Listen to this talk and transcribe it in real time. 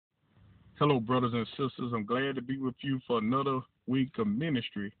Hello, brothers and sisters. I'm glad to be with you for another week of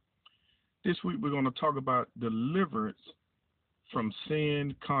ministry. This week, we're going to talk about deliverance from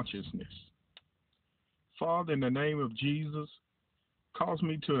sin consciousness. Father, in the name of Jesus, cause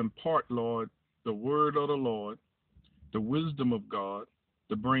me to impart, Lord, the word of the Lord, the wisdom of God,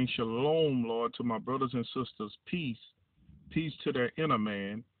 to bring shalom, Lord, to my brothers and sisters, peace to their inner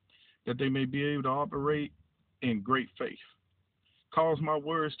man, that they may be able to operate in great faith. Cause my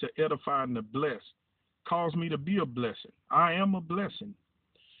words to edify and to bless. Cause me to be a blessing. I am a blessing.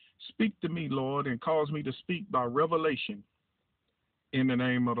 Speak to me, Lord, and cause me to speak by revelation in the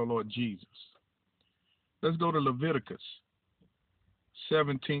name of the Lord Jesus. Let's go to Leviticus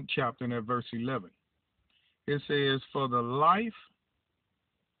 17th chapter and at verse 11. It says, "For the life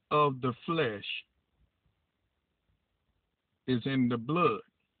of the flesh is in the blood,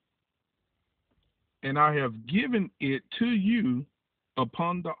 and I have given it to you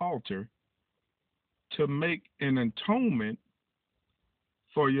upon the altar to make an atonement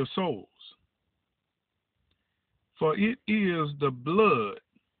for your souls. For it is the blood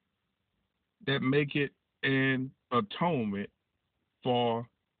that maketh an atonement for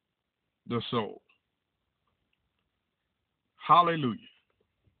the soul." Hallelujah.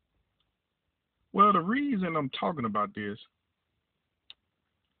 Well, the reason I'm talking about this,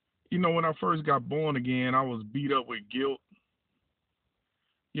 when I first got born again, I was beat up with guilt,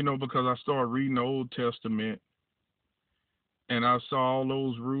 because I started reading the Old Testament and I saw all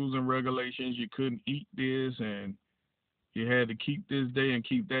those rules and regulations. You couldn't eat this and you had to keep this day and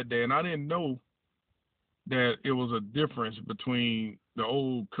keep that day. And I didn't know that it was a difference between the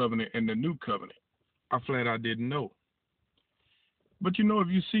old covenant and the new covenant. I flat out didn't know. But if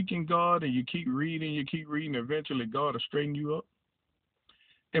you're seeking God and you keep reading, eventually God will straighten you up.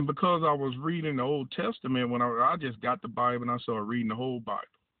 And because I was reading the Old Testament, when I just got the Bible and I started reading the whole Bible.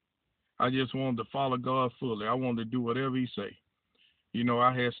 I just wanted to follow God fully. I wanted to do whatever he say.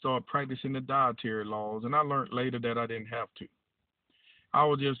 I had started practicing the dietary laws, and I learned later that I didn't have to. I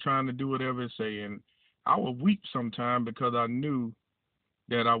was just trying to do whatever it say, and I would weep sometime because I knew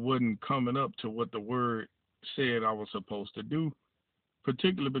that I wasn't coming up to what the word said I was supposed to do,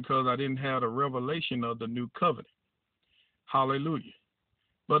 particularly because I didn't have the revelation of the new covenant. Hallelujah.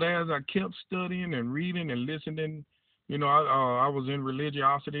 But as I kept studying and reading and listening, I was in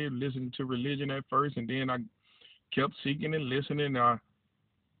religiosity, listening to religion at first, and then I kept seeking and listening,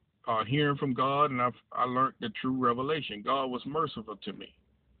 hearing from God, and I learned the true revelation. God was merciful to me.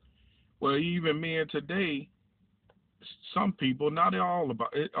 Well, even men today, some people, not all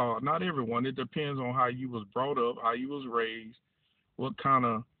about it, not everyone. It depends on how you was brought up, how you was raised, what kind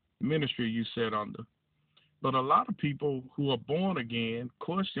of ministry you sat under. But a lot of people who are born again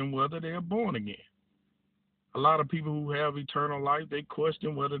question whether they are born again. A lot of people who have eternal life, they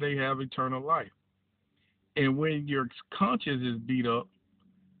question whether they have eternal life. And when your conscience is beat up,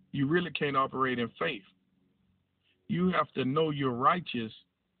 you really can't operate in faith. You have to know you're righteous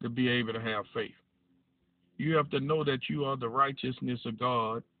to be able to have faith. You have to know that you are the righteousness of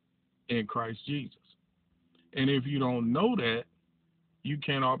God in Christ Jesus. And if you don't know that, you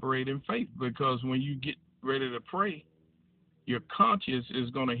can't operate in faith, because when you get ready to pray, your conscience is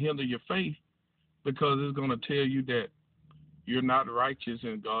going to hinder your faith, because it's going to tell you that you're not righteous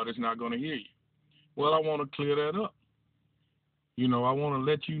and God is not going to hear you. Well, I want to clear that up. I want to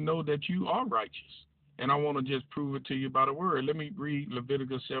let you know that you are righteous. And I want to just prove it to you by the word. Let me read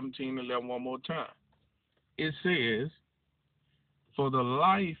Leviticus 17:11 one more time. It says, "For the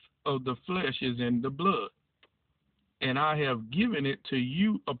life of the flesh is in the blood, and I have given it to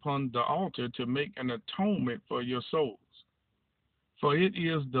you upon the altar to make an atonement for your souls. For it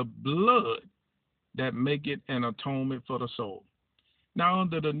is the blood that maketh an atonement for the soul." Now,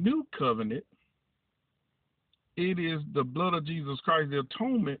 under the new covenant, it is the blood of Jesus Christ, the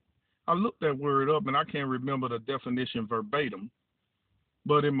atonement. I looked that word up, and I can't remember the definition verbatim.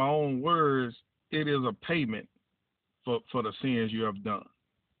 But in my own words, it is a payment for the sins you have done.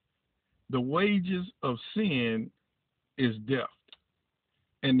 The wages of sin is death,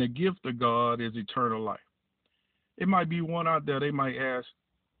 and the gift of God is eternal life. It might be one out there, they might ask,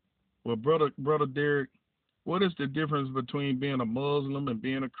 well, Brother Derek, what is the difference between being a Muslim and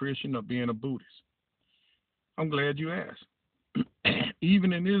being a Christian or being a Buddhist? I'm glad you asked.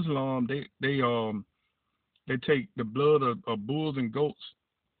 Even in Islam, they take the blood of bulls and goats,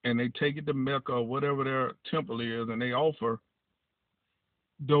 and they take it to Mecca or whatever their temple is, and they offer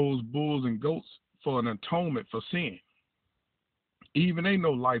those bulls and goats for an atonement for sin. Even they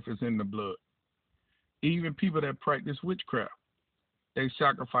know life is in the blood. Even people that practice witchcraft, they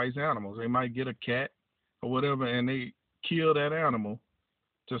sacrifice animals. They might get a cat or whatever, and they kill that animal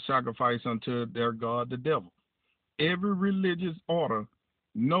to sacrifice unto their god, the devil. Every religious order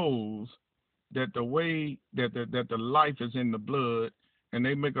knows that the way that the life is in the blood, and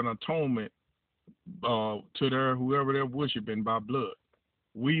they make an atonement to their whoever they're worshiping by blood.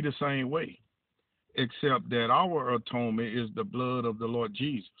 We the same way, except that our atonement is the blood of the Lord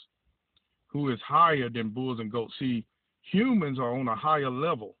Jesus, who is higher than bulls and goats. See, humans are on a higher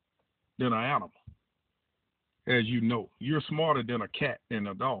level than an animal. As you know, you're smarter than a cat and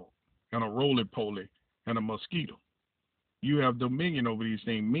a dog and a roly-poly and a mosquito. You have dominion over these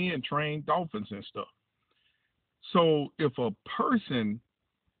things. Men train dolphins and stuff. So if a person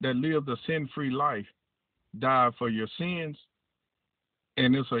that lived a sin-free life died for your sins,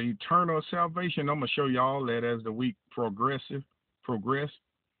 and it's an eternal salvation, I'm going to show you all that as the week progress.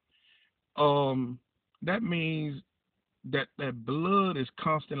 That means that blood is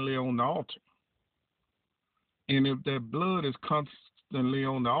constantly on the altar. And if that blood is constantly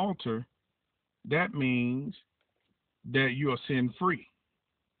on the altar, that means that you are sin-free.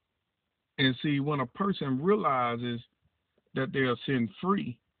 And see, when a person realizes that they are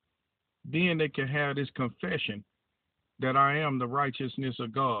sin-free, then they can have this confession that I am the righteousness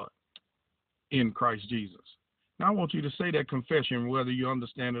of God in Christ Jesus. Now, I want you to say that confession whether you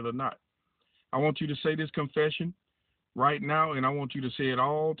understand it or not. I want you to say this confession right now, and I want you to say it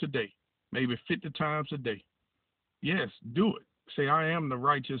all today, maybe 50 times a day. Yes, do it. Say, I am the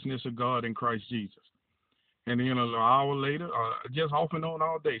righteousness of God in Christ Jesus. And then an hour later, just off and on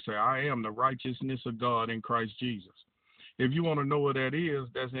all day, say, I am the righteousness of God in Christ Jesus. If you want to know what that is,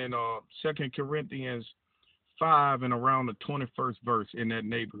 that's in 2 Corinthians 5 and around the 21st verse, in that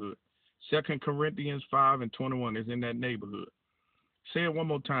neighborhood. 2 Corinthians 5 and 21 is in that neighborhood. Say it one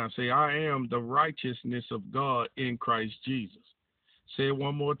more time. Say, I am the righteousness of God in Christ Jesus. Say it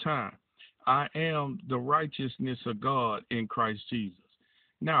one more time. I am the righteousness of God in Christ Jesus.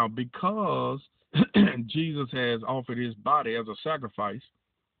 Now, because Jesus has offered his body as a sacrifice,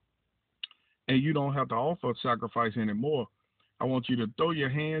 and you don't have to offer a sacrifice anymore, I want you to throw your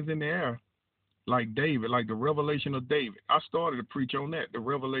hands in the air like David, like the revelation of David. I started to preach on that, the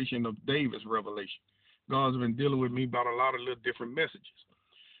revelation of David's revelation. God's been dealing with me about a lot of little different messages.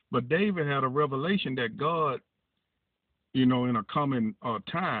 But David had a revelation that God, in a coming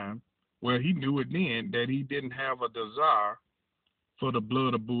time, where he knew it then, that he didn't have a desire for the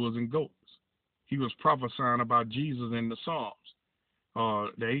blood of bulls and goats. He was prophesying about Jesus in the Psalms.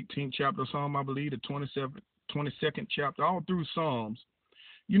 The 18th chapter of Psalm, I believe, the 22nd chapter, all through Psalms.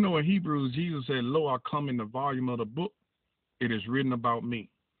 In Hebrews, Jesus said, lo, I come in the volume of the book. It is written about me.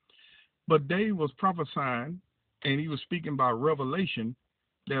 But David was prophesying, and he was speaking by revelation,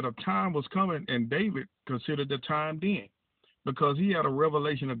 that a time was coming, and David considered the time then, because he had a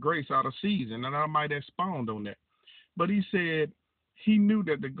revelation of grace out of season, and I might expound on that. But he said he knew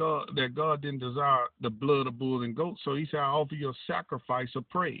that God didn't desire the blood of bulls and goats, so he said, I offer you a sacrifice of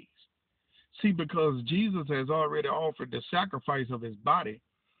praise. See, because Jesus has already offered the sacrifice of his body,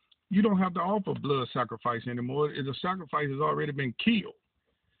 you don't have to offer blood sacrifice anymore. The sacrifice has already been killed.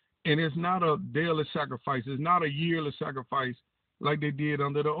 And it's not a daily sacrifice. It's not a yearly sacrifice like they did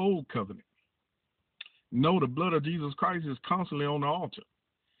under the old covenant. No, the blood of Jesus Christ is constantly on the altar.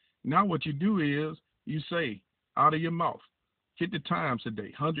 Now what you do is you say out of your mouth 50 times a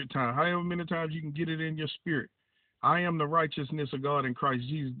day, 100 times, however many times you can get it in your spirit. I am the righteousness of God in Christ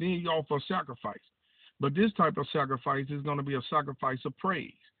Jesus. Then you offer a sacrifice. But this type of sacrifice is going to be a sacrifice of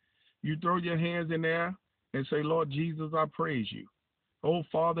praise. You throw your hands in there and say, Lord Jesus, I praise you. Oh,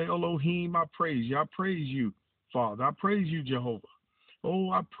 Father Elohim, I praise you. I praise you, Father. I praise you, Jehovah. Oh,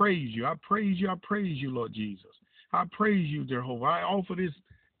 I praise you. I praise you. I praise you, Lord Jesus. I praise you, Jehovah. I offer this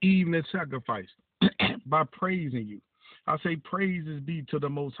evening sacrifice by praising you. I say praises be to the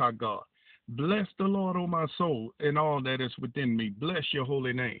Most High God. Bless the Lord, O my soul, and all that is within me. Bless your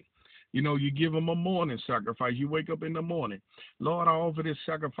holy name. You give him a morning sacrifice. You wake up in the morning. Lord, I offer this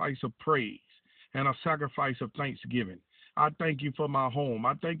sacrifice of praise and a sacrifice of thanksgiving. I thank you for my home.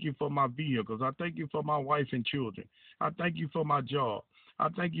 I thank you for my vehicles. I thank you for my wife and children. I thank you for my job. I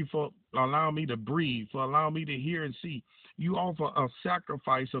thank you for allowing me to breathe, for allowing me to hear and see. You offer a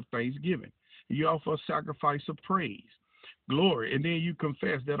sacrifice of thanksgiving. You offer a sacrifice of praise, glory, and then you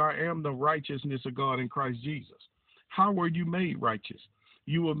confess that I am the righteousness of God in Christ Jesus. How were you made righteous?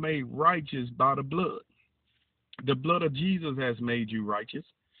 You were made righteous by the blood. The blood of Jesus has made you righteous.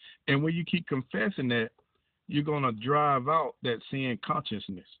 And when you keep confessing that, you're going to drive out that sin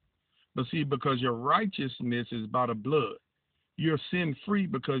consciousness. But see, because your righteousness is by the blood, you're sin-free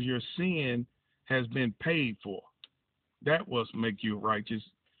because your sin has been paid for. That was make you righteous.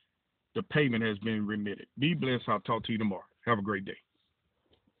 The payment has been remitted. Be blessed. I'll talk to you tomorrow. Have a great day.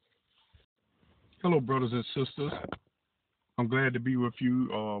 Hello, brothers and sisters. I'm glad to be with you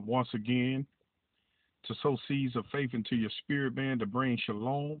once again to sow seeds of faith into your spirit, man, to bring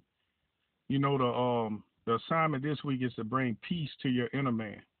shalom. You know, the assignment this week is to bring peace to your inner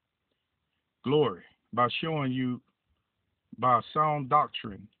man. Glory. By showing you by sound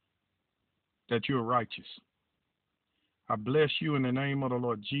doctrine that you're righteous. I bless you in the name of the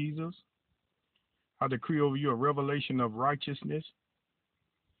Lord Jesus. I decree over you a revelation of righteousness,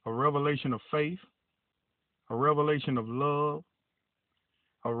 a revelation of faith, a revelation of love,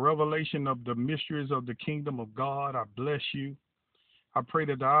 a revelation of the mysteries of the kingdom of God. I bless you. I pray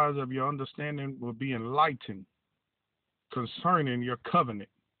that the eyes of your understanding will be enlightened concerning your covenant,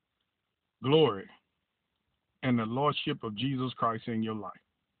 glory, and the lordship of Jesus Christ in your life.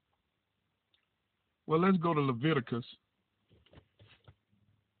 Well, let's go to Leviticus,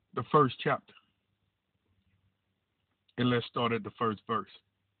 the first chapter, and let's start at the first verse.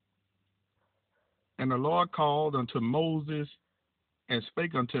 And the Lord called unto Moses and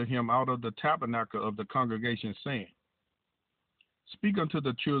spake unto him out of the tabernacle of the congregation, saying, Speak unto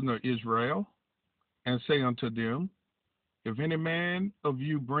the children of Israel, and say unto them, If any man of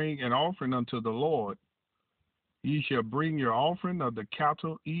you bring an offering unto the Lord, ye shall bring your offering of the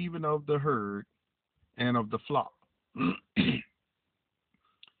cattle, even of the herd, and of the flock.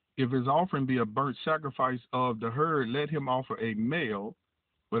 If his offering be a burnt sacrifice of the herd, let him offer a male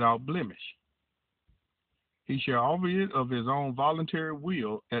without blemish. He shall offer it of his own voluntary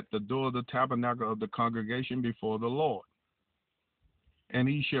will at the door of the tabernacle of the congregation before the Lord. And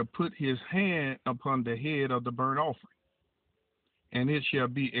he shall put his hand upon the head of the burnt offering, and it shall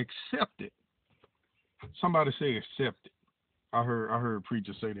be accepted. Somebody say accepted. I heard a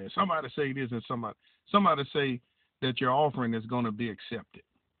preacher say that. Somebody say this, and somebody say that your offering is going to be accepted.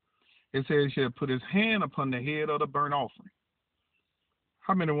 It says he shall put his hand upon the head of the burnt offering.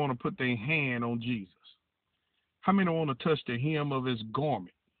 How many want to put their hand on Jesus? How many want to touch the hem of his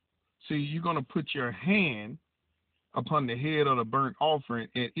garment? See, you're going to put your hand upon the head of the burnt offering,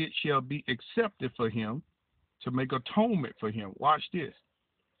 and it shall be accepted for him to make atonement for him. Watch this.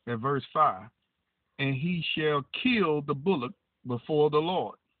 At verse 5. And he shall kill the bullock before the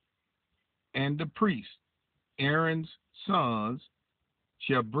Lord. And the priest, Aaron's sons,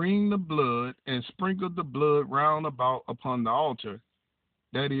 shall bring the blood and sprinkle the blood round about upon the altar,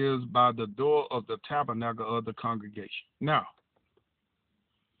 that is, by the door of the tabernacle of the congregation. Now,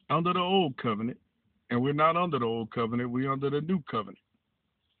 under the old covenant, and we're not under the old covenant, we're under the new covenant.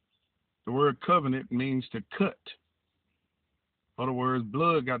 The word covenant means to cut. In other words,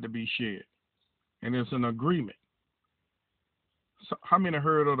 blood got to be shed, and it's an agreement. So how many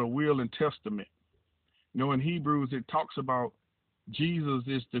heard of the will and testament? You know, in Hebrews, it talks about Jesus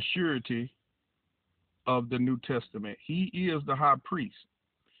is the surety of the New Testament. He is the high priest.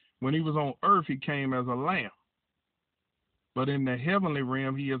 When he was on earth, he came as a lamb. But in the heavenly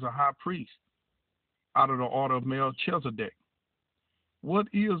realm, he is a high priest out of the order of Melchizedek. What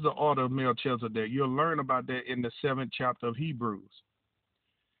is the order of Melchizedek? You'll learn about that in the 7th chapter of Hebrews.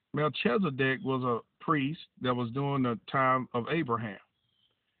 Melchizedek was a priest that was during the time of Abraham.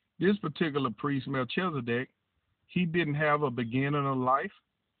 This particular priest, Melchizedek, he didn't have a beginning of life,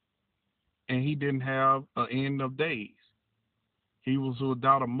 and he didn't have an end of days. He was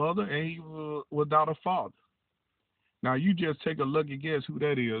without a mother, and he was without a father. Now, you just take a lucky guess who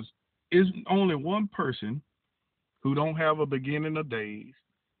that is. It's only one person who don't have a beginning of days.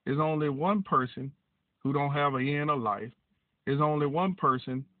 There's only one person who don't have an end of life. There's only one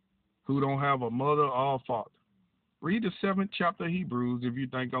person who don't have a mother or a father. Read the 7th chapter of Hebrews if you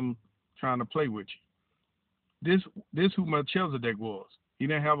think I'm trying to play with you. This who Melchizedek was. He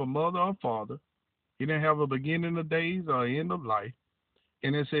didn't have a mother or father. He didn't have a beginning of days or end of life.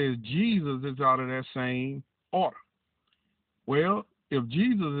 And it says Jesus is out of that same order. Well, if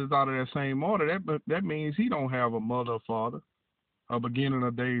Jesus is out of that same order, that means he don't have a mother or father, a beginning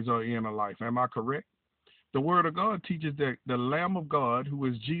of days or end of life. Am I correct? The word of God teaches that the Lamb of God, who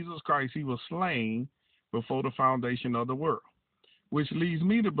is Jesus Christ, he was slain before the foundation of the world, which leads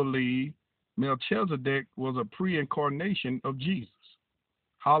me to believe Melchizedek was a pre-incarnation of Jesus.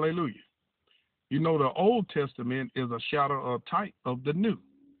 Hallelujah. You know, the Old Testament is a shadow or type of the New.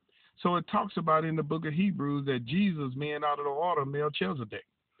 So it talks about in the book of Hebrews that Jesus being out of the order of Melchizedek.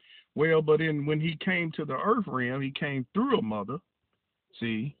 Well, but when he came to the earth realm, he came through a mother,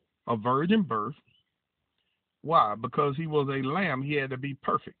 see, a virgin birth. Why? Because he was a lamb, he had to be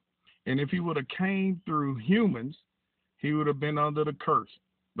perfect. And if he would have came through humans, he would have been under the curse,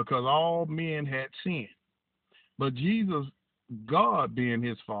 because all men had sinned. But Jesus, God being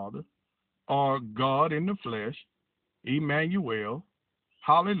his Father, or God in the flesh, Emmanuel,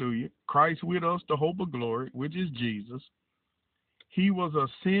 Hallelujah. Christ with us, the hope of glory, which is Jesus. He was a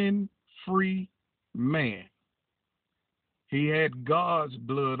sin-free man. He had God's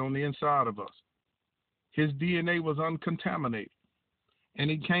blood on the inside of us. His DNA was uncontaminated. And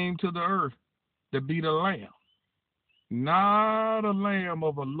he came to the earth to be the lamb. Not a lamb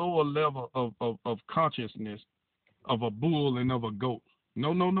of a lower level of consciousness, of a bull and of a goat.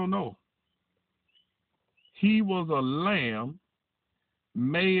 No, no, no, no. He was a lamb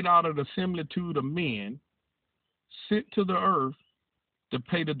made out of the similitude of men, sent to the earth to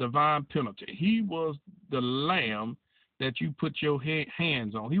pay the divine penalty. He was the lamb that you put your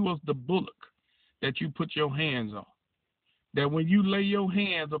hands on. He was the bullock that you put your hands on. That when you lay your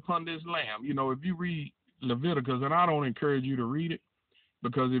hands upon this lamb, you know, if you read Leviticus, and I don't encourage you to read it,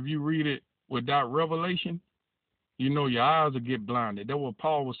 because if you read it without revelation, you know your eyes will get blinded. That's what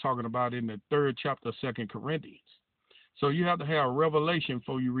Paul was talking about in the 3rd chapter of 2 Corinthians. So you have to have revelation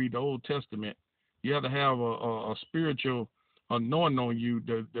before you read the Old Testament. You have to have a spiritual anointing on you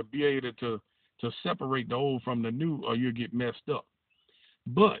to be able to separate the old from the new, or you'll get messed up.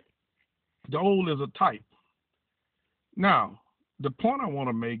 But the old is a type. Now, the point I want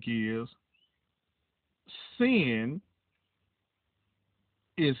to make is sin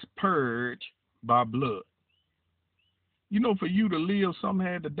is purged by blood. You know, for you to live, some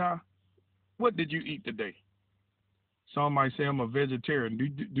had to die. What did you eat today? Some might say I'm a vegetarian.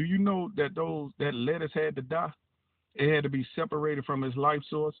 Do you know that that lettuce had to die? It had to be separated from its life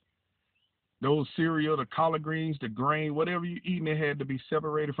source. Those cereal, the collard greens, the grain, whatever you eating, it had to be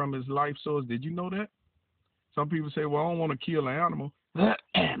separated from its life source. Did you know that? Some people say, well, I don't want to kill an animal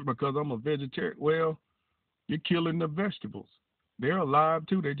because I'm a vegetarian. Well, you're killing the vegetables. They're alive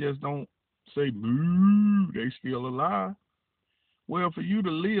too. They just don't say moo. They still alive. Well, for you to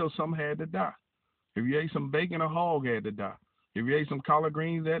live, some had to die. If you ate some bacon, a hog had to die. If you ate some collard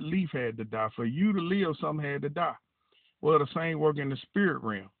greens, that leaf had to die. For you to live, some had to die. Well, the same work in the spirit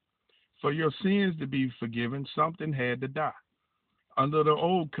realm. For your sins to be forgiven, something had to die. Under the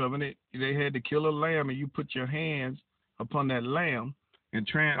old covenant, they had to kill a lamb, and you put your hands upon that lamb and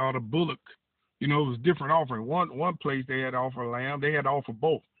or the bullock. You know, it was different offering. One place they had to offer a lamb. They had to offer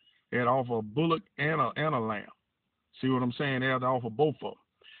both. They had to offer a bullock and a lamb. See what I'm saying? They had to offer both of them.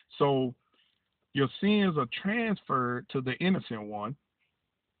 So your sins are transferred to the innocent one,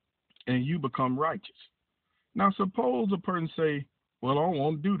 and you become righteous. Now, suppose a person say, well, I don't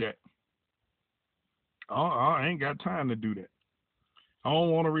want to do that. I ain't got time to do that. I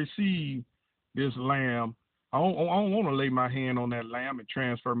don't want to receive this lamb. I don't want to lay my hand on that lamb and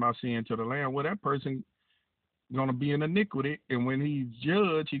transfer my sin to the lamb. Well, that person going to be in iniquity, and when he's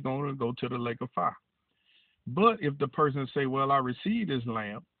judged, he's going to go to the lake of fire. But if the person say, well, I receive this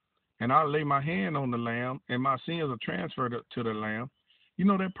lamb, and I lay my hand on the lamb, and my sins are transferred to the lamb, you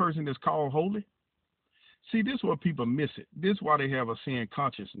know that person is called holy? See, this is where people miss it. This is why they have a sin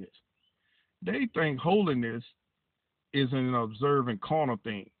consciousness. They think holiness is in observing carnal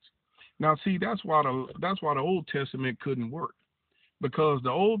things. Now, see, that's why the Old Testament couldn't work, because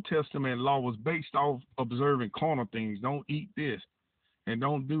the Old Testament law was based off observing carnal things. Don't eat this, and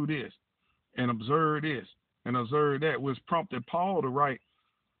don't do this, and observe this, and observe that, which prompted Paul to write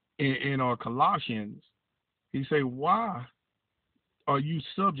in Colossians. He said, why are you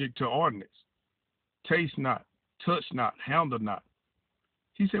subject to ordinance? Taste not, touch not, handle not.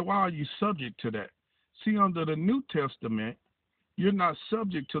 He said, why are you subject to that? See, under the New Testament, you're not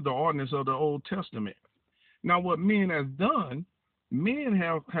subject to the ordinance of the Old Testament. Now, what men have done, men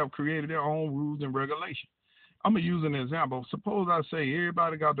have created their own rules and regulations. I'm going to use an example. Suppose I say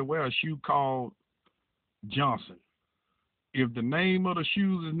everybody got to wear a shoe called Johnson. If the name of the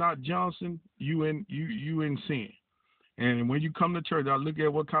shoes is not Johnson, you in sin. And when you come to church, I look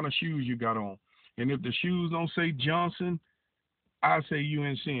at what kind of shoes you got on. And if the shoes don't say Johnson, I say you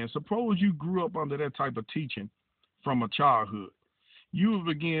in sin. Suppose you grew up under that type of teaching from a childhood. You will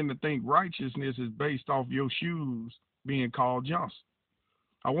begin to think righteousness is based off your shoes being called Johnson.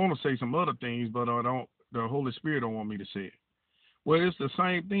 I want to say some other things, but the Holy Spirit don't want me to say it. Well, it's the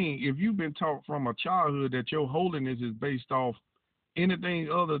same thing. If you've been taught from a childhood that your holiness is based off anything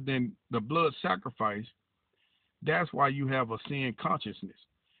other than the blood sacrifice, that's why you have a sin consciousness.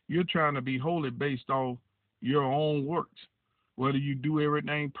 You're trying to be holy based off your own works, whether you do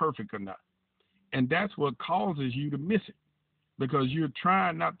everything perfect or not. And that's what causes you to miss it, because you're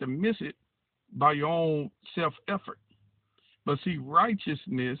trying not to miss it by your own self-effort. But see,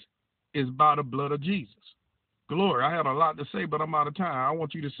 righteousness is by the blood of Jesus. Glory. I had a lot to say, but I'm out of time. I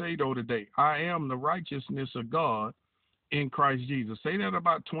want you to say, though, today, I am the righteousness of God in Christ Jesus. Say that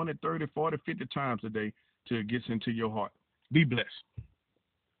about 20, 30, 40, 50 times a day till it gets into your heart. Be blessed.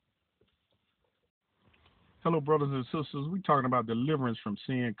 Hello, brothers and sisters. We're talking about deliverance from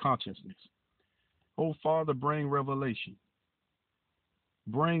sin consciousness. Oh, Father, bring revelation,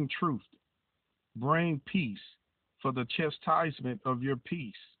 bring truth, bring peace, for the chastisement of your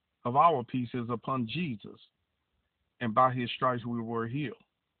peace, of our peace, is upon Jesus, and by his stripes we were healed.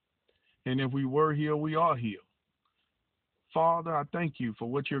 And if we were healed, we are healed. Father, I thank you for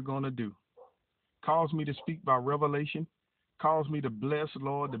what you're going to do. Cause me to speak by revelation. Cause me to bless,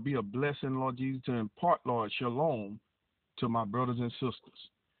 Lord, to be a blessing, Lord Jesus, to impart, Lord, shalom to my brothers and sisters.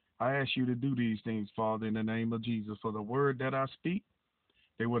 I ask you to do these things, Father, in the name of Jesus. For the word that I speak,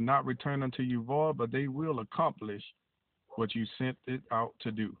 they will not return unto you void, but they will accomplish what you sent it out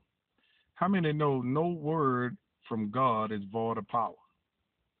to do. How many know no word from God is void of power?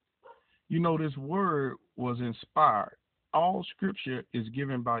 You know, this word was inspired. All scripture is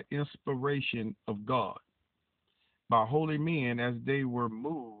given by inspiration of God, by holy men as they were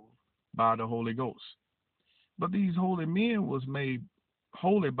moved by the Holy Ghost. But these holy men was made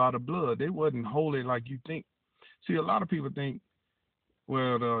holy by the blood. They wasn't holy like you think. See, a lot of people think,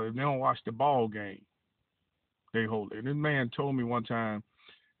 well, if they don't watch the ball game, they holy. And this man told me one time,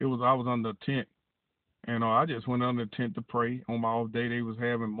 I was under a tent, and I just went under the tent to pray on my off day. They was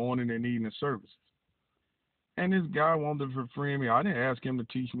having morning and evening services. And this guy wanted to befriend me. I didn't ask him to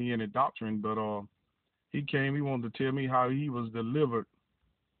teach me any doctrine, but he came. He wanted to tell me how he was delivered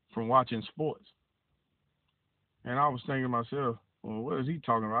from watching sports. And I was thinking to myself, well, what is he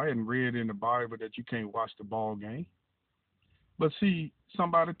talking about? I hadn't read in the Bible that you can't watch the ball game. But see,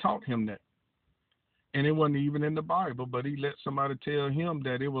 somebody taught him that. And it wasn't even in the Bible, but he let somebody tell him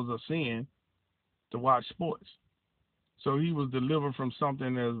that it was a sin to watch sports. So he was delivered from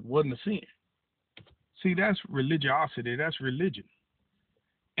something that wasn't a sin. See, that's religiosity. That's religion.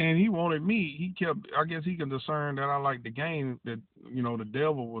 And he wanted me. I guess he can discern that I like the game, that, the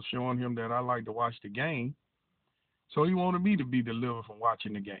devil was showing him that I like to watch the game. So he wanted me to be delivered from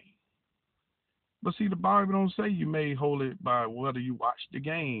watching the game. But see, the Bible don't say you made holy by whether you watch the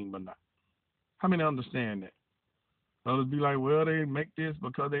game or not. How many understand that? Others be like, well, they make this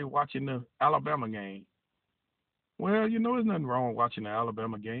because they watching the Alabama game. Well, there's nothing wrong watching the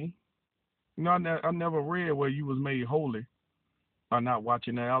Alabama game. I never read where you was made holy by not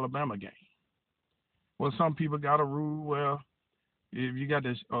watching the Alabama game. Well, some people got a rule where if you got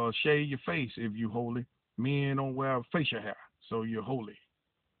to shave your face if you holy, men don't wear facial hair, so you're holy.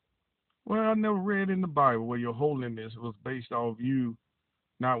 Well, I never read in the Bible where your holiness was based off you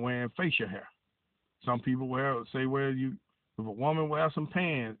not wearing facial hair. Some people say, if a woman wears some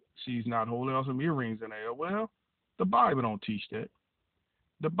pants, she's not holy, or some earrings in her hair. Well, the Bible don't teach that.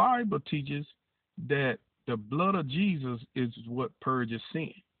 The Bible teaches that the blood of Jesus is what purges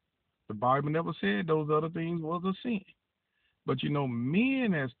sin. The Bible never said those other things was a sin. But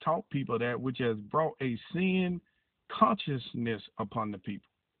men has taught people that, which has brought a sin consciousness upon the people.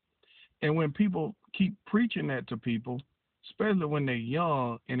 And when people keep preaching that to people, especially when they're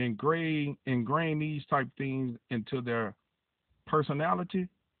young, and ingrain these type things into their personality,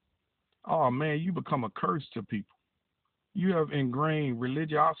 oh man, you become a curse to people. You have ingrained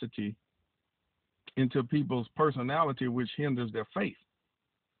religiosity into people's personality, which hinders their faith.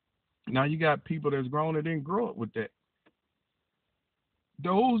 Now you got people that's grown and didn't grow up with that.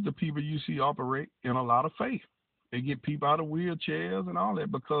 Those the people you see operate in a lot of faith. They get people out of wheelchairs and all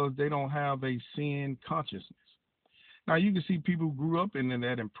that because they don't have a sin consciousness. Now you can see people who grew up in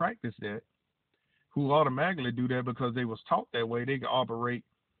that and practice that, who automatically do that because they was taught that way. They can operate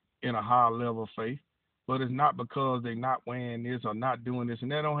in a high level of faith, but it's not because they're not wearing this or not doing this,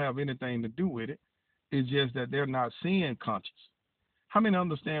 and that don't have anything to do with it. It's just that they're not sin conscious. How many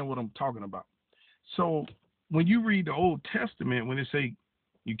understand what I'm talking about? So when you read the Old Testament, when they say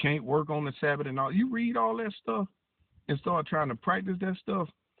you can't work on the Sabbath and all, you read all that stuff and start trying to practice that stuff,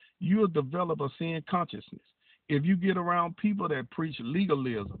 you'll develop a sin consciousness. If you get around people that preach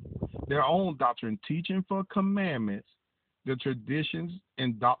legalism, their own doctrine, teaching for commandments, the traditions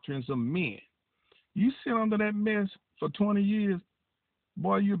and doctrines of men, you sit under that mess for 20 years,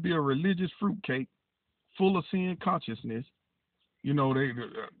 boy, you'll be a religious fruitcake full of sin consciousness.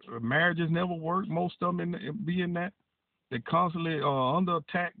 Marriages never work. Most of them being that. They constantly are under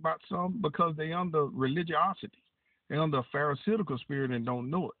attack by some because they under religiosity. They're under a pharisaical spirit and don't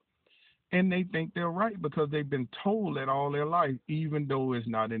know it. And they think they're right because they've been told that all their life, even though it's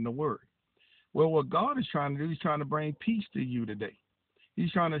not in the word. Well, what God is trying to do, he's trying to bring peace to you today.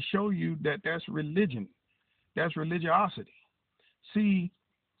 He's trying to show you that that's religion. That's religiosity. See,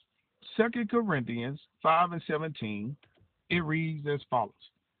 2 Corinthians 5:17, it reads as follows.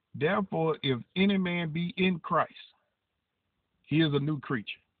 Therefore, if any man be in Christ, he is a new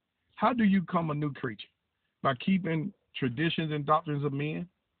creature. How do you become a new creature? by keeping traditions and doctrines of men,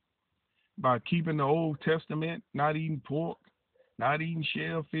 by keeping the Old Testament, not eating pork, not eating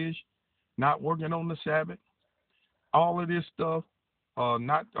shellfish, not working on the Sabbath, all of this stuff,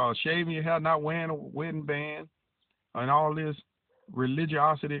 not shaving your hair, not wearing a wedding band, and all this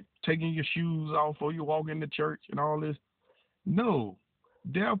religiosity, taking your shoes off before you walk into church and all this. No.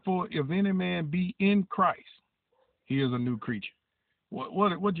 Therefore, if any man be in Christ, he is a new creature.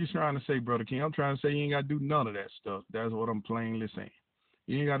 What you trying to say, Brother King? I'm trying to say you ain't got to do none of that stuff. That's what I'm plainly saying.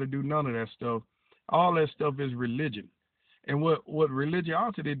 You ain't got to do none of that stuff. All that stuff is religion. And what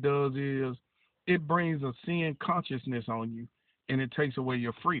religiosity does is it brings a sin consciousness on you, and it takes away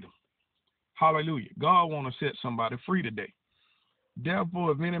your freedom. Hallelujah. God want to set somebody free today.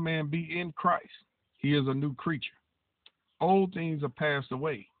 Therefore, if any man be in Christ, he is a new creature. Old things are passed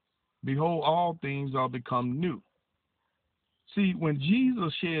away. Behold, all things are become new. See, when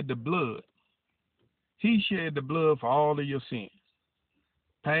Jesus shed the blood, he shed the blood for all of your sins,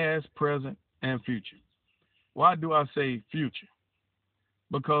 past, present, and future. Why do I say future?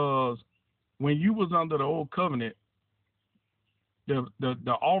 Because when you was under the old covenant,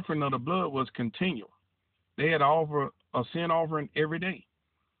 the offering of the blood was continual. They had to offer a sin offering every day.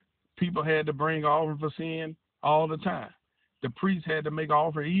 People had to bring an offering for sin all the time. The priest had to make an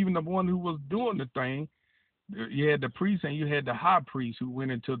offering. Even the one who was doing the thing, you had the priest and you had the high priest who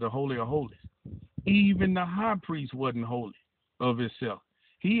went into the Holy of Holies. Even the high priest wasn't holy of himself.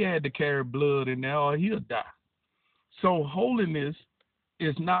 He had to carry blood in there or he'll die. So holiness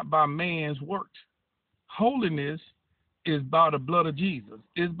is not by man's works. Holiness is by the blood of Jesus.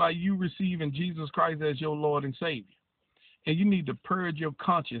 It's by you receiving Jesus Christ as your Lord and Savior. And you need to purge your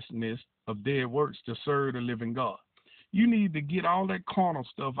consciousness of dead works to serve the living God. You need to get all that carnal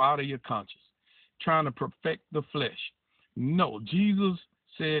stuff out of your conscience, trying to perfect the flesh. No, Jesus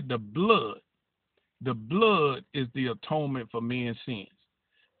said the blood is the atonement for men's sins.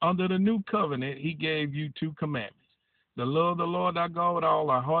 Under the new covenant, he gave you 2 commandments. To love the Lord thy God with all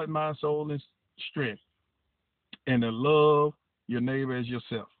thy heart, mind, soul, and strength, and to love your neighbor as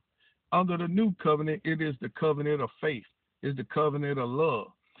yourself. Under the new covenant, it is the covenant of faith. It's the covenant of love.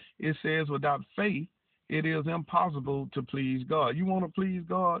 It says without faith, it is impossible to please God. You want to please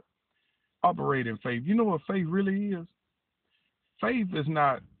God? Operate in faith. You know what faith really is? Faith is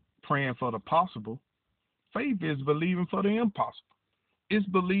not praying for the possible. Faith is believing for the impossible. It's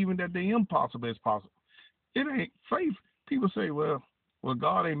believing that the impossible is possible. It ain't faith. People say, well,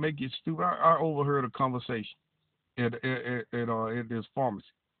 God ain't make you stupid. I overheard a conversation at this pharmacy.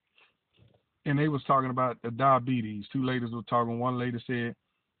 And they was talking about the diabetes. 2 ladies were talking. One lady said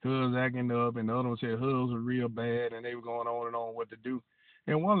hers acting up, and the other one said hers was real bad, and they were going on and on what to do.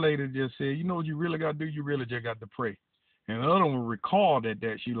 And one lady just said, you know what you really got to do? You really just got to pray. And the other one recalled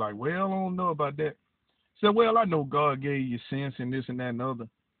that. She like, well, I don't know about that. Said, well, I know God gave you sense and this and that and the other.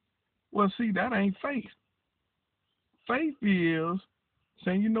 Well, see, that ain't faith. Faith is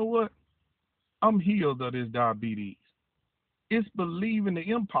saying, you know what? I'm healed of this diabetes. It's believing the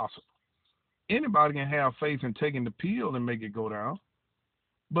impossible. Anybody can have faith in taking the pill and make it go down.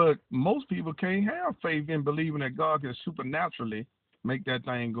 But most people can't have faith in believing that God can supernaturally make that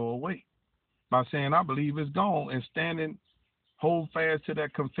thing go away. By saying, I believe it's gone, and standing, hold fast to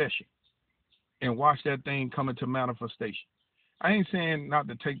that confession and watch that thing come into manifestation. I ain't saying not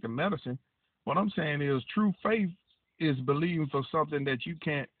to take the medicine. What I'm saying is true faith is believing for something that you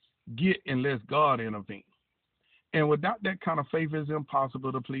can't get unless God intervenes. And without that kind of faith, it's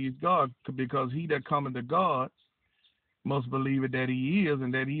impossible to please God, because he that cometh to God must believe it that he is,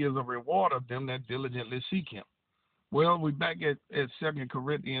 and that he is a rewarder of them that diligently seek him. Well, we're back at 2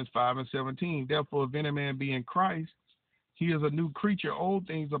 Corinthians 5:17. Therefore, if any man be in Christ, he is a new creature. Old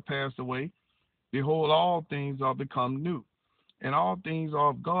things are passed away. Behold, all things are become new. And all things are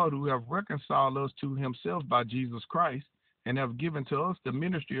of God, who have reconciled us to himself by Jesus Christ, and have given to us the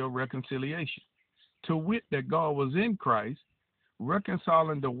ministry of reconciliation. To wit, that God was in Christ,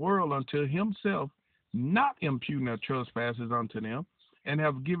 reconciling the world unto himself, not imputing their trespasses unto them, and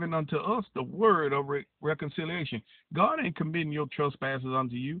have given unto us the word of reconciliation. God ain't committing your trespasses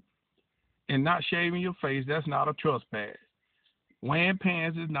unto you. And not shaving your face, that's not a trespass. Wearing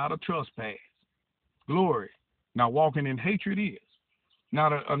pants is not a trespass. Glory. Now walking in hatred is.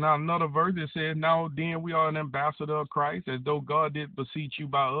 Now another verse that says, now then we are an ambassador of Christ, as though God did beseech you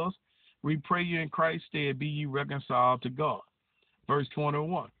by us. We pray you in Christ's stead, be ye reconciled to God. Verse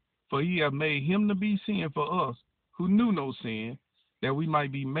 21. For he hath made him to be sin for us, who knew no sin, that we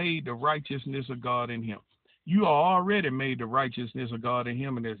might be made the righteousness of God in him. You are already made the righteousness of God in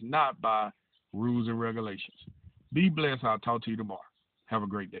him, and it's not by rules and regulations. Be blessed. I'll talk to you tomorrow. Have a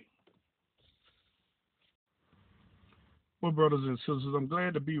great day. Well, brothers and sisters, I'm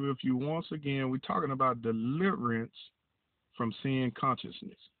glad to be with you once again. We're talking about deliverance from sin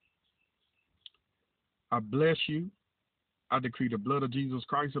consciousness. I bless you. I decree the blood of Jesus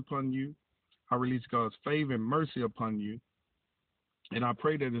Christ upon you. I release God's favor and mercy upon you. And I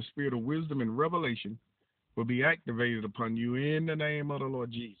pray that the spirit of wisdom and revelation will be activated upon you in the name of the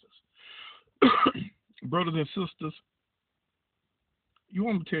Lord Jesus. Brothers and sisters, you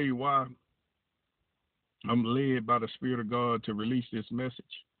want me to tell you why I'm led by the Spirit of God to release this message?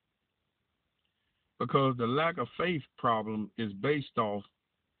 Because the lack of faith problem is based off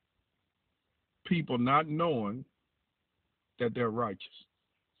people not knowing that they're righteous.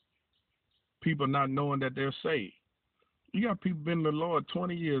 People not knowing that they're saved. You got people been in the Lord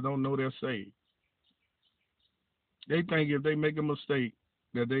 20 years, don't know they're saved. They think if they make a mistake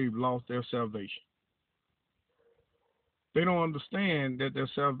that they've lost their salvation. They don't understand that their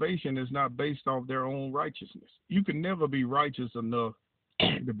salvation is not based off their own righteousness. You can never be righteous enough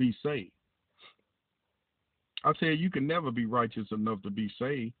to be saved. I said you can never be righteous enough to be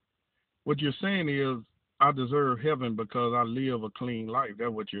saved. What you're saying is, I deserve heaven because I live a clean life.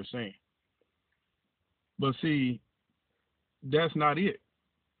 That's what you're saying. But see, that's not it.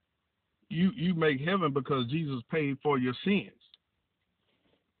 You make heaven because Jesus paid for your sins.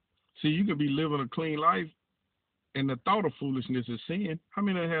 See, you can be living a clean life, and the thought of foolishness is sin. How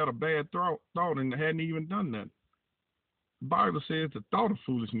many had a bad thought and hadn't even done nothing? The Bible says the thought of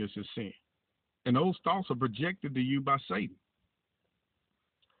foolishness is sin. And those thoughts are projected to you by Satan.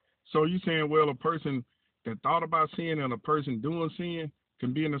 So you're saying, well, a person that thought about sin and a person doing sin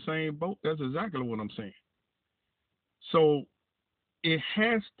can be in the same boat? That's exactly what I'm saying. So it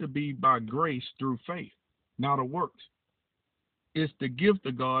has to be by grace through faith, not of works. It's the gift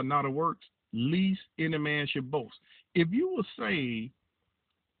of God, not of works, least any man should boast. If you were saved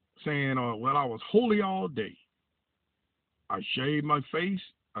saying, well, I was holy all day, I shaved my face,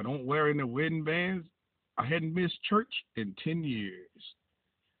 I don't wear any wedding bands, I hadn't missed church in 10 years,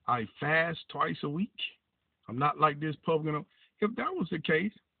 I fast twice a week, I'm not like this publican. If that was the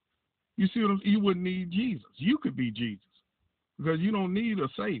case, you see what you wouldn't need Jesus. You could be Jesus because you don't need a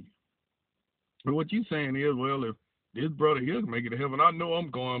savior. But what you're saying is, well, if this brother here can make it to heaven, I know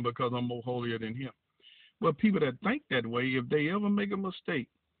I'm going because I'm more holier than him. Well, people that think that way, if they ever make a mistake,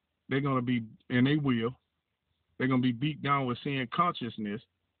 they're going to be, and they will, they're going to be beat down with sin consciousness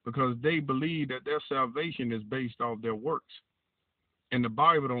because they believe that their salvation is based off their works. And the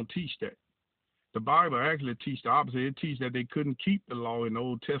Bible don't teach that. The Bible actually teaches the opposite. It teaches that they couldn't keep the law in the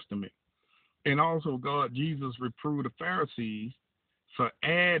Old Testament. And also Jesus reproved the Pharisees for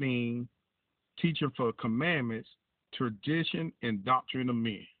adding teaching for commandments, tradition and doctrine of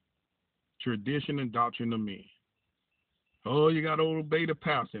men. Tradition and doctrine of men. Oh, you got to obey the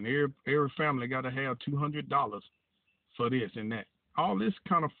pastor. And every family got to have $200 for this and that. All this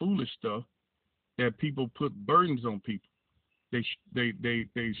kind of foolish stuff that people put burdens on people.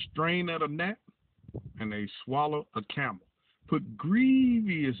 They strain at a gnat and they swallow a camel. Put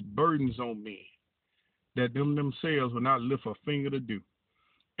grievous burdens on men that themselves will not lift a finger to do.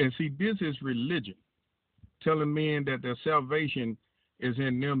 And see, this is religion, telling men that their salvation is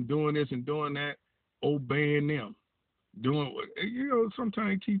in them doing this and doing that, obeying them, doing,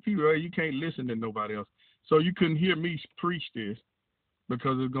 sometimes they teach people, you can't listen to nobody else. So you couldn't hear me preach this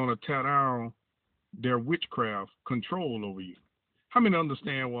because it's going to tear down their witchcraft control over you. How many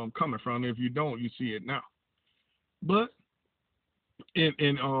understand where I'm coming from? If you don't, you see it now. But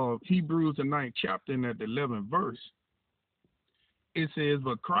in Hebrews, the 9th chapter, and at the 11th verse, it says,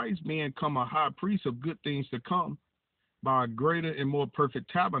 but Christ being come a high priest of good things to come by a greater and more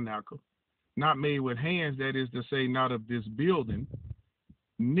perfect tabernacle, not made with hands, that is to say, not of this building,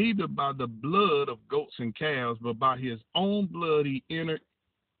 neither by the blood of goats and calves, but by his own blood he entered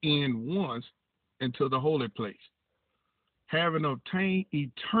in once into the holy place, having obtained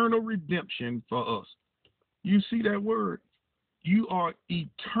eternal redemption for us. You see that word? You are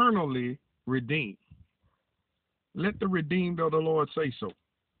eternally redeemed. Let the redeemed of the Lord say so.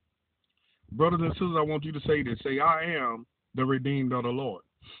 Brothers and sisters, I want you to say this. Say, I am the redeemed of the Lord.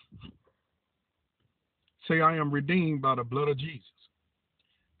 Say, I am redeemed by the blood of Jesus.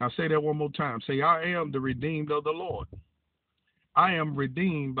 Now say that one more time. Say, I am the redeemed of the Lord. I am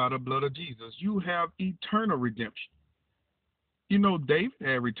redeemed by the blood of Jesus. You have eternal redemption. You know, David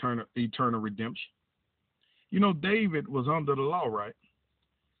had eternal redemption. You know, David was under the law, right?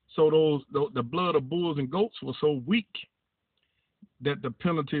 So the blood of bulls and goats was so weak that the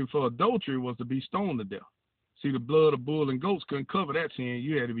penalty for adultery was to be stoned to death. See, the blood of bulls and goats couldn't cover that sin.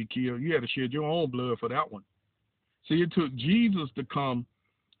 You had to be killed. You had to shed your own blood for that one. See, it took Jesus to come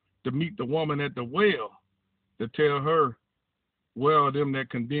to meet the woman at the well to tell her Well, them that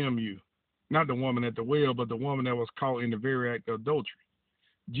condemn you. Not the woman at the well, but the woman that was caught in the very act of adultery.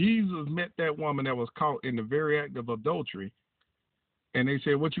 Jesus met that woman that was caught in the very act of adultery, and they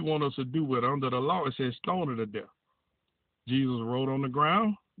said, "What you want us to do with her?" Under the law, it says stone her to death. Jesus wrote on the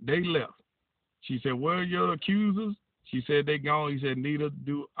ground. They left. She said, "Where are your accusers?" She said, "They gone." He said, "Neither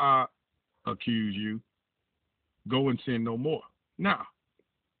do I accuse you. Go and sin no more." Now,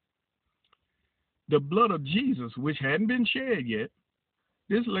 the blood of Jesus, which hadn't been shed yet,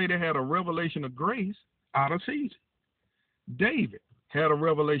 this lady had a revelation of grace out of season. David had a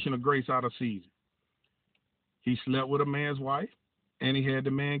revelation of grace out of season. He slept with a man's wife, and he had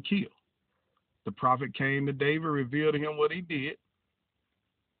the man killed. The prophet came to David, revealed to him what he did.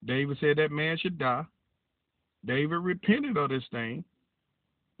 David said that man should die. David repented of this thing.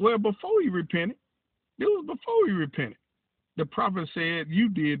 Well, before he repented, it was before he repented. The prophet said, "You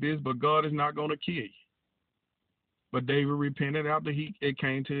did this, but God is not going to kill you." But David repented after it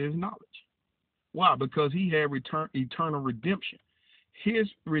came to his knowledge. Why? Because he had eternal redemption.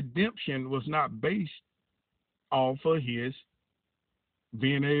 His redemption was not based off of his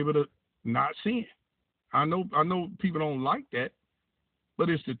being able to not sin. I know people don't like that, but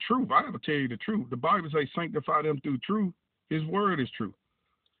it's the truth. I have to tell you the truth. The Bible says, "Sanctify them through truth." His word is true.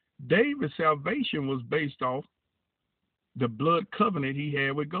 David's salvation was based off the blood covenant he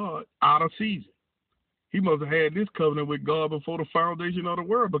had with God out of season. He must have had this covenant with God before the foundation of the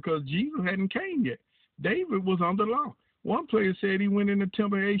world, because Jesus hadn't came yet. David was under law. One place said he went in the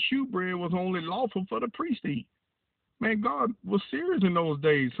temple and ate shewbread, was only lawful for the priest to eat. Man, God was serious in those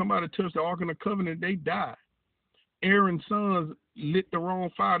days. Somebody touched the Ark of the Covenant, they died. Aaron's sons lit the wrong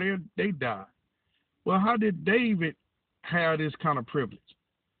fire, they died. Well, how did David have this kind of privilege?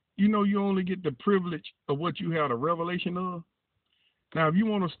 You know, you only get the privilege of what you have a revelation of. Now, if you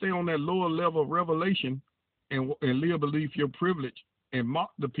want to stay on that lower level of revelation and live beneath your privilege and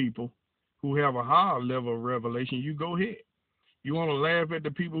mock the people who have a higher level of revelation, you go ahead. You want to laugh at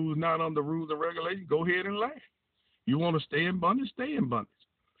the people who's not under rules and regulations, go ahead and laugh. You want to stay in bondage, stay in bondage.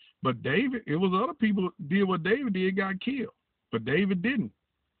 But David, it was other people did what David did, got killed. But David didn't.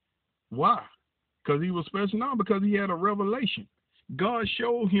 Why? Because he was special? No, because he had a revelation. God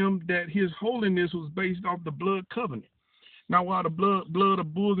showed him that his holiness was based off the blood covenant. Now, while the blood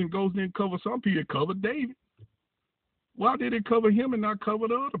of bulls and goats didn't cover some people, it covered David. Why did it cover him and not cover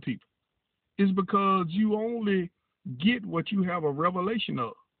the other people? It's because you only get what you have a revelation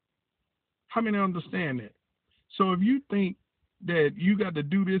of. How many understand that? So if you think that you got to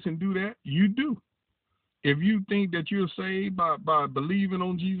do this and do that, you do. If you think that you're saved by believing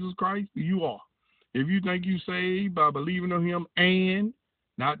on Jesus Christ, you are. If you think you're saved by believing on him and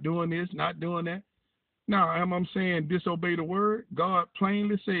not doing this, not doing that. Now, I'm saying disobey the word. God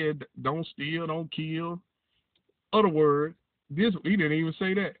plainly said, don't steal, don't kill. Other words, he didn't even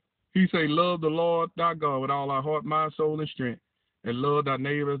say that. He said, love the Lord thy God with all thy heart, mind, soul, and strength, and love thy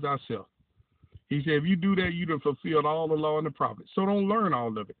neighbor as thyself. He said, if you do that, you have fulfilled all the law and the prophets. So don't learn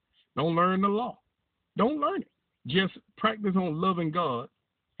all of it. Don't learn the law. Don't learn it. Just practice on loving God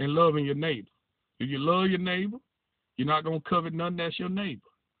and loving your neighbor. If you love your neighbor, you're not going to covet nothing that's your neighbor.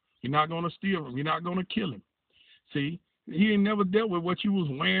 You're not going to steal him. You're not going to kill him. See, he ain't never dealt with what you was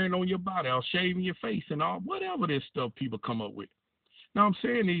wearing on your body or shaving your face and all, whatever this stuff people come up with. Now, I'm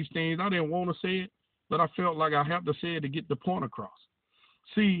saying these things. I didn't want to say it, but I felt like I have to say it to get the point across.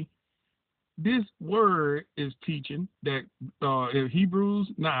 See, this word is teaching that in Hebrews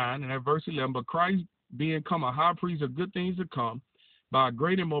 9 and at verse 11, but Christ being come a high priest of good things to come, by a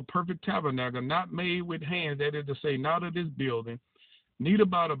great and more perfect tabernacle, not made with hands, that is to say, not of this building, neither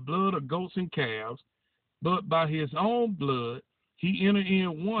by the blood of goats and calves, but by his own blood, he entered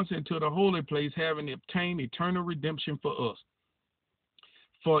in once into the holy place, having obtained eternal redemption for us.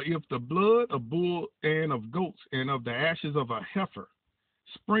 For if the blood of bull and of goats and of the ashes of a heifer,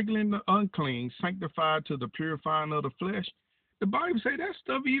 sprinkling the unclean, sanctified to the purifying of the flesh, the Bible say that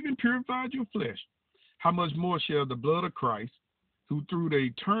stuff even purified your flesh. How much more shall the blood of Christ, who through the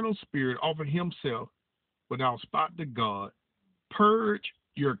eternal Spirit offered himself without spot to God, purge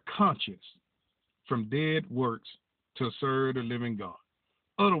your conscience from dead works to serve the living God.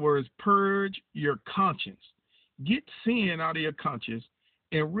 In other words, purge your conscience. Get sin out of your conscience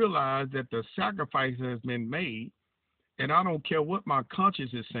and realize that the sacrifice has been made, and I don't care what my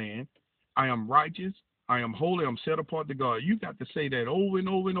conscience is saying. I am righteous. I am holy. I'm set apart to God. You got to say that over and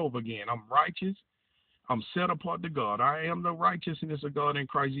over and over again. I'm righteous. I'm set apart to God. I am the righteousness of God in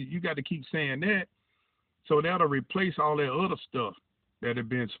Christ. You got to keep saying that, so that'll replace all that other stuff that have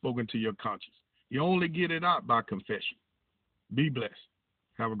been spoken to your conscience. You only get it out by confession. Be blessed.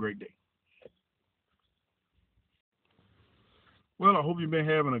 Have a great day. Well, I hope you've been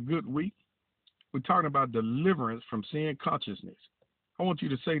having a good week. We're talking about deliverance from sin consciousness. I want you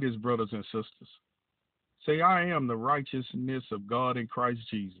to say this, brothers and sisters. Say, I am the righteousness of God in Christ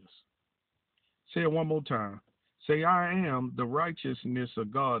Jesus. Say it one more time. Say, I am the righteousness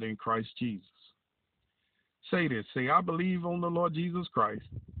of God in Christ Jesus. Say this. Say, I believe on the Lord Jesus Christ,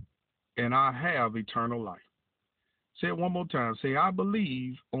 and I have eternal life. Say it one more time. Say, I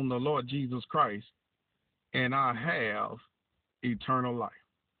believe on the Lord Jesus Christ, and I have eternal life.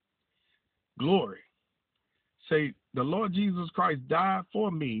 Glory. Say, the Lord Jesus Christ died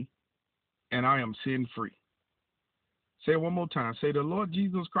for me, and I am sin free. Say it one more time. Say, the Lord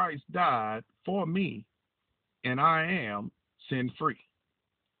Jesus Christ died for me, and I am sin free.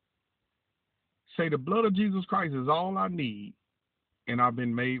 Say, the blood of Jesus Christ is all I need, and I've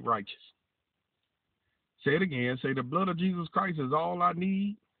been made righteous. Say it again. Say, the blood of Jesus Christ is all I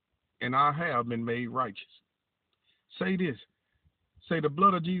need, and I have been made righteous. Say this. Say, the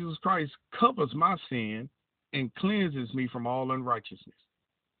blood of Jesus Christ covers my sin and cleanses me from all unrighteousness.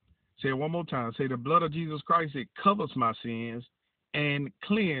 Say it one more time. Say, the blood of Jesus Christ, it covers my sins and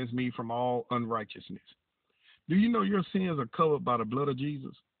cleanses me from all unrighteousness. Do you know your sins are covered by the blood of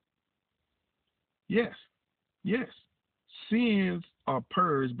Jesus? Yes. Yes. Sins are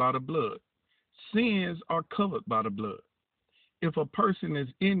purged by the blood. Sins are covered by the blood. If a person is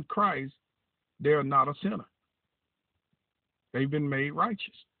in Christ, they are not a sinner. They've been made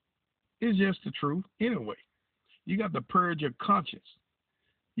righteous. It's just the truth anyway. You got to purge your conscience.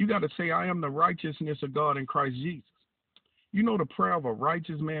 You got to say, I am the righteousness of God in Christ Jesus. You know the prayer of a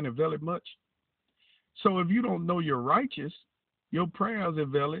righteous man availeth much. So if you don't know you're righteous, your prayers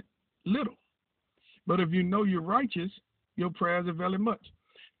avail little. But if you know you're righteous, your prayers avail much.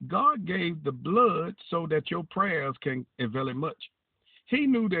 God gave the blood so that your prayers can avail much. He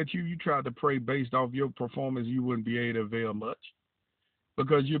knew that you tried to pray based off your performance, you wouldn't be able to avail much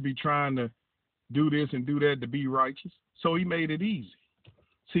because you'd be trying to do this and do that to be righteous. So he made it easy.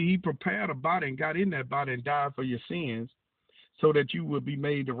 See, he prepared a body and got in that body and died for your sins so that you would be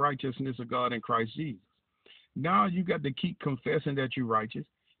made the righteousness of God in Christ Jesus. Now you got to keep confessing that you're righteous,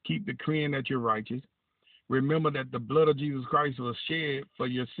 keep decreeing that you're righteous. Remember that the blood of Jesus Christ was shed for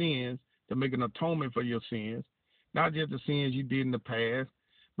your sins to make an atonement for your sins, not just the sins you did in the past,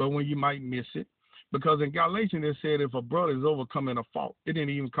 but when you might miss it. Because in Galatians it said if a brother is overcoming a fault, it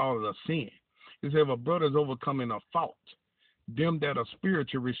didn't even call it a sin. It said if a brother is overcoming a fault, them that are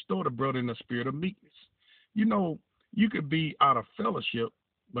spiritual restore the brother in the spirit of meekness. You know, you could be out of fellowship,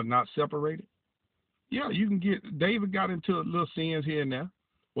 but not separated. Yeah, you can get, David got into little sins here and there,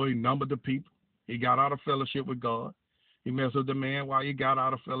 where he numbered the people. He got out of fellowship with God. He messed with the man while he got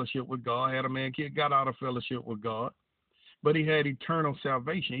out of fellowship with God. Had a man kid, got out of fellowship with God. But he had eternal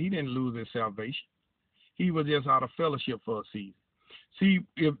salvation. He didn't lose his salvation. He was just out of fellowship for a season. See,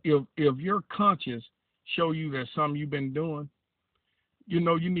 if your conscience show you that something you've been doing, you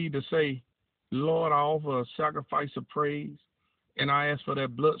know, you need to say, Lord, I offer a sacrifice of praise, and I ask for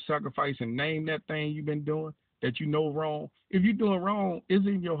that blood sacrifice and name that thing you've been doing that you know wrong. If you're doing wrong, it's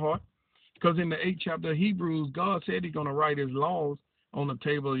in your heart. Because in the 8th chapter of Hebrews, God said he's going to write his laws on the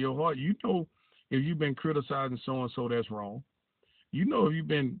table of your heart. You know if you've been criticizing so-and-so, that's wrong. You know if you've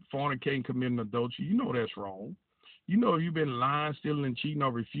been fornicating, committing adultery, you know that's wrong. You know if you've been lying, stealing, and cheating,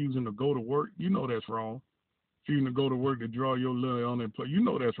 or refusing to go to work, you know that's wrong. Refusing to go to work to draw your little unemployment, you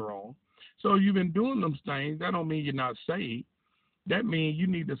know that's wrong. So you've been doing them things. That don't mean you're not saved. That means you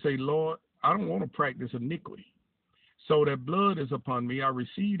need to say, Lord, I don't want to practice iniquity. So that blood is upon me. I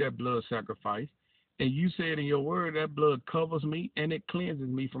receive that blood sacrifice. And you said in your word that blood covers me and it cleanses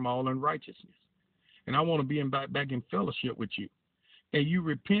me from all unrighteousness. And I want to be back in fellowship with you. And you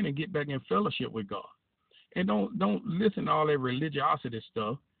repent and get back in fellowship with God. And don't listen to all that religiosity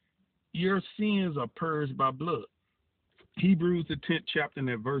stuff. Your sins are purged by blood. Hebrews the 10th chapter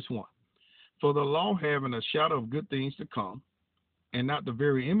and verse 1. For the law having a shadow of good things to come, and not the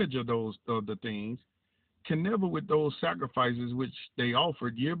very image of the things, can never with those sacrifices which they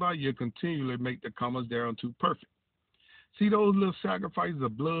offered year by year continually make the comers thereunto perfect. See those little sacrifices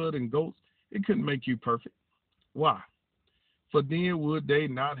of blood and goats, it couldn't make you perfect. Why? For then would they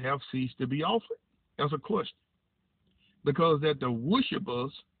not have ceased to be offered? That's a question. Because that the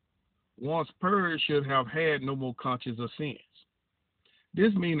worshipers, once purged, should have had no more conscience of sins.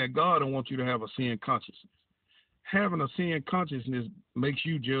 This means that God don't want you to have a sin consciousness. Having a sin consciousness makes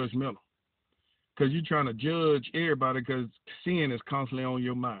you judgmental. Because you're trying to judge everybody because sin is constantly on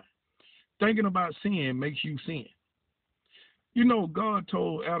your mind. Thinking about sin makes you sin. You know, God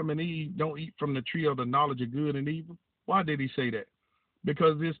told Adam and Eve, don't eat from the tree of the knowledge of good and evil. Why did he say that?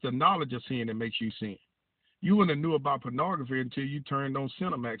 Because it's the knowledge of sin that makes you sin. You wouldn't have knew about pornography until you turned on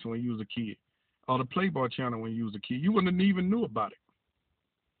Cinemax when you was a kid, or the Playboy channel when you was a kid. You wouldn't have even knew about it.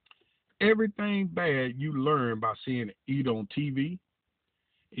 Everything bad you learn by seeing it, either on TV,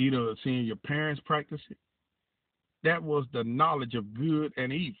 either seeing your parents practice it. That was the knowledge of good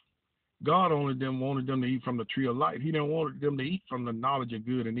and evil. God only wanted them to eat from the tree of life. He didn't want them to eat from the knowledge of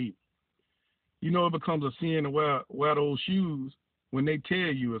good and evil. You know it becomes a sin to wear those shoes when they tell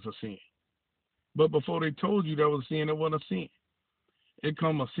you it's a sin. But before they told you that was a sin, it wasn't a sin. It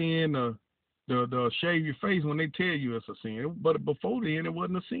come a sin to shave your face when they tell you it's a sin. But before then, it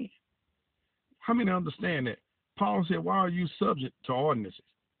wasn't a sin. How many understand that? Paul said, why are you subject to ordinances?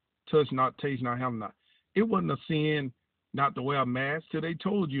 Touch not, taste not, have not. It wasn't a sin not to wear a mask till they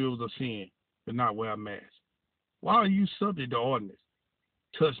told you it was a sin to not wear a mask. Why are you subject to ordinance?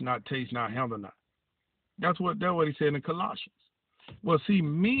 Touch not, taste not, handle not. That's what he said in Colossians. Well, see,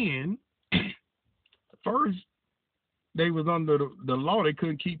 men, first, they was under the law. They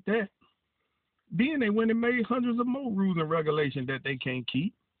couldn't keep that. Then they went and made hundreds of more rules and regulations that they can't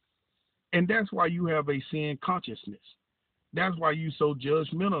keep. And that's why you have a sin consciousness. That's why you so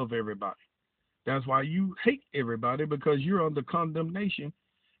judgmental of everybody. That's why you hate everybody, because you're under condemnation.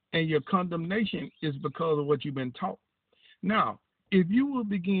 And your condemnation is because of what you've been taught. Now, if you will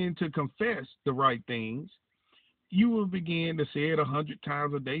begin to confess the right things, you will begin to say it 100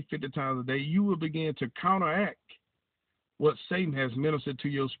 times a day, 50 times a day. You will begin to counteract what Satan has ministered to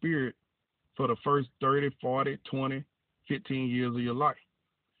your spirit for the first 30, 40, 20, 15 years of your life.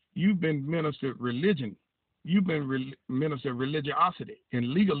 You've been ministered religion. You've been ministered religiosity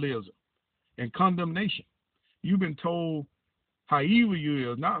and legalism and condemnation. You've been told how evil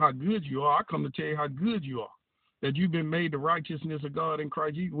you is, not how good you are. I come to tell you how good you are, that you've been made the righteousness of God in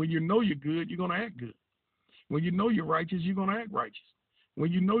Christ Jesus. When you know you're good, you're going to act good. When you know you're righteous, you're going to act righteous.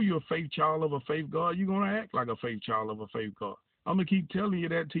 When you know you're a faith child of a faith God, you're going to act like a faith child of a faith God. I'm going to keep telling you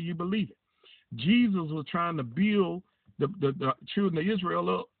that till you believe it. Jesus was trying to build the children of Israel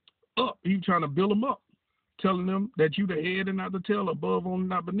up. He was trying to build them up, telling them that you the head and not the tail, above only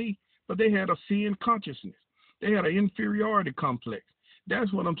not beneath. But they had a sin consciousness. They had an inferiority complex.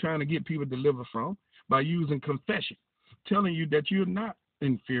 That's what I'm trying to get people delivered from by using confession, telling you that you're not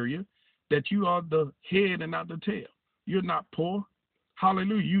inferior, that you are the head and not the tail. You're not poor.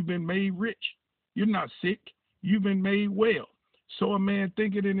 Hallelujah. You've been made rich. You're not sick. You've been made well. So a man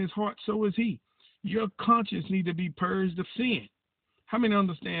thinketh in his heart, so is he. Your conscience need to be purged of sin. How many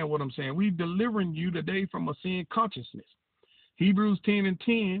understand what I'm saying? We're delivering you today from a sin consciousness. Hebrews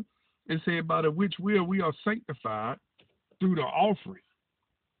 10:10, it said, by the which will we are sanctified through the offering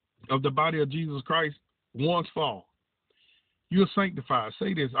of the body of Jesus Christ once for all. You're sanctified.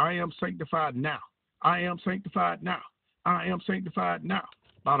 Say this, I am sanctified now. I am sanctified now. I am sanctified now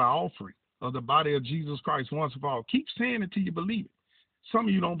by the offering of the body of Jesus Christ once for all. Keep saying it till you believe it. Some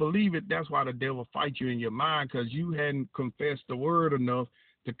of you don't believe it. That's why the devil fights you in your mind, because you hadn't confessed the word enough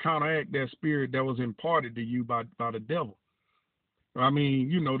to counteract that spirit that was imparted to you by the devil. I mean,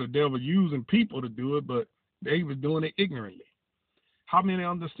 you know, the devil using people to do it, but they were doing it ignorantly. How many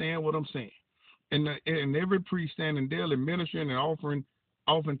understand what I'm saying? And every priest standing daily ministering and offering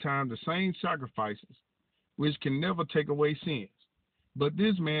oftentimes the same sacrifices, which can never take away sins. But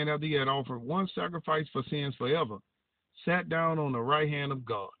this man, after he had offered one sacrifice for sins forever, sat down on the right hand of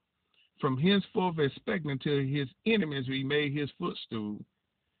God, from henceforth expecting till his enemies be made his footstool.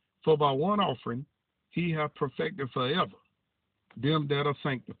 For by one offering he hath perfected forever them that are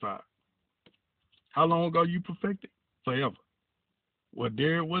sanctified. How long ago you perfected? Forever. Well,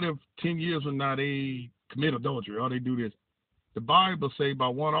 what if 10 years from now they commit adultery or they do this? The Bible say by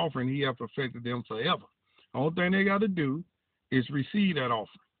one offering he hath perfected them forever. The only thing they got to do is receive that offering.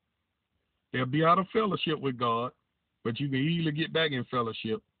 They'll be out of fellowship with God, but you can easily get back in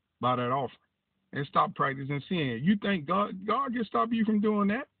fellowship by that offering and stop practicing sin. You think God can stop you from doing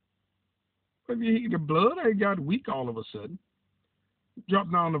that? But the blood ain't got weak all of a sudden.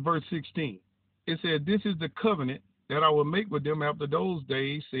 Drop down to verse 16. It said, this is the covenant that I will make with them after those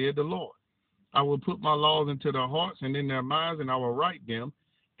days, said the Lord. I will put my laws into their hearts and in their minds, and I will write them,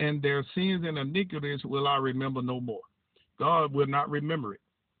 and their sins and iniquities will I remember no more. God will not remember it,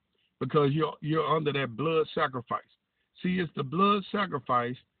 because you're under that blood sacrifice. See, it's the blood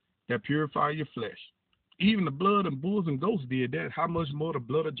sacrifice that purifies your flesh. Even the blood of bulls and goats did that. How much more the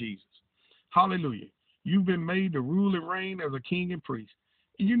blood of Jesus? Hallelujah. You've been made to rule and reign as a king and priest.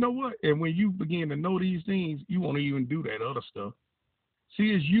 And you know what? And when you begin to know these things, you won't even do that other stuff.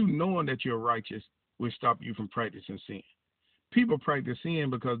 See, it's you knowing that you're righteous will stop you from practicing sin. People practice sin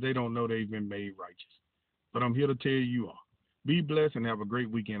because they don't know they've been made righteous. But I'm here to tell you are. Be blessed and have a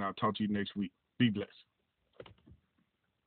great weekend. I'll talk to you next week. Be blessed.